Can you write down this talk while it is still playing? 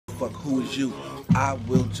fuck who is you. I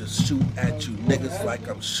will just shoot at you niggas like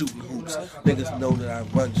I'm shooting hoops. Niggas know that I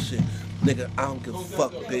run shit. Nigga, I don't give a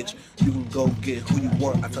fuck, bitch. You can go get who you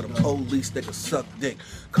want. I tell the police they can suck dick.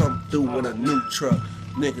 Come through in a new truck.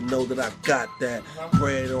 Nigga know that I got that.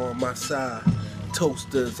 Bread on my side.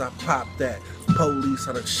 Toasters, I pop that. Police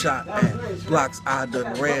I done shot at. Blocks I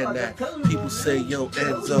done ran at. People say, yo,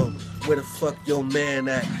 Enzo, where the fuck your man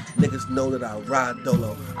at? Niggas know that I ride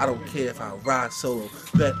dolo. I don't care if I ride solo.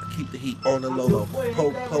 Bet I keep the heat on the low.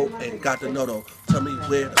 Po ain't got the no. Tell me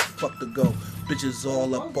where the fuck to go. Bitches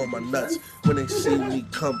all up on my nuts when they see me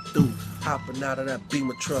come through. Hopping out of that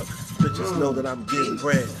Beamer truck. Bitches know that I'm getting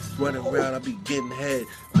bread. Running around, I be getting head.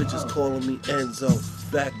 Bitches calling me Enzo.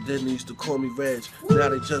 Back then they used to call me Reg. Now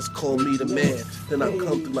they just call me the man. Then I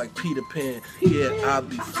come through like Peter Pan. Yeah, I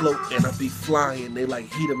be floating, I be flying. They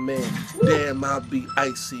like he the man. Damn, I be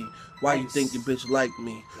icy. Why you think your bitch like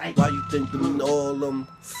me? Why you think all them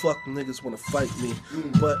fuck niggas wanna fight me?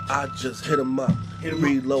 But I just hit them up.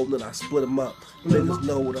 Reload and I split them up. Niggas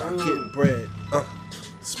know that I get bread.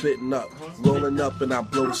 Spitting up, rolling up and I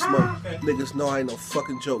blow the smoke. Niggas know I ain't no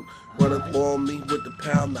fucking joke. Run up on me with the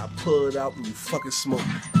pound, I pull it out and you fucking smoke.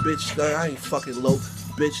 Bitch, I ain't fucking low.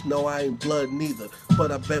 Bitch, no, I ain't blood neither.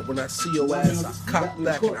 But I bet when I see your ass, I cock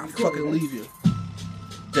back and I fucking leave you.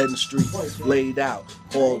 Dead in the street, laid out,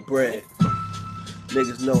 all bread.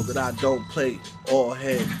 Niggas know that I don't play, all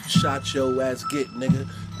head. Shot your ass, get nigga.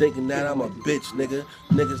 Thinking that I'm a bitch, nigga.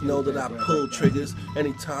 Niggas know that I pull triggers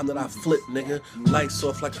anytime that I flip, nigga. Lights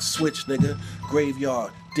off like a switch, nigga.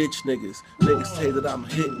 Graveyard, ditch niggas. Niggas say that I'm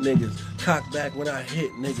hit niggas. Cock back when I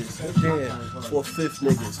hit niggas. Damn, 4/5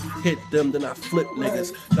 niggas. Hit them, then I flip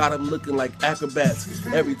niggas. Got them looking like acrobats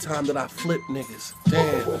every time that I flip niggas.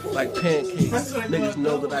 Damn, like pancakes. Niggas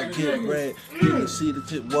know that I get bread. You can see the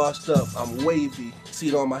tip washed up. I'm wavy. See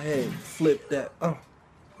it on my head. Flip that.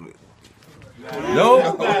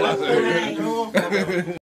 No.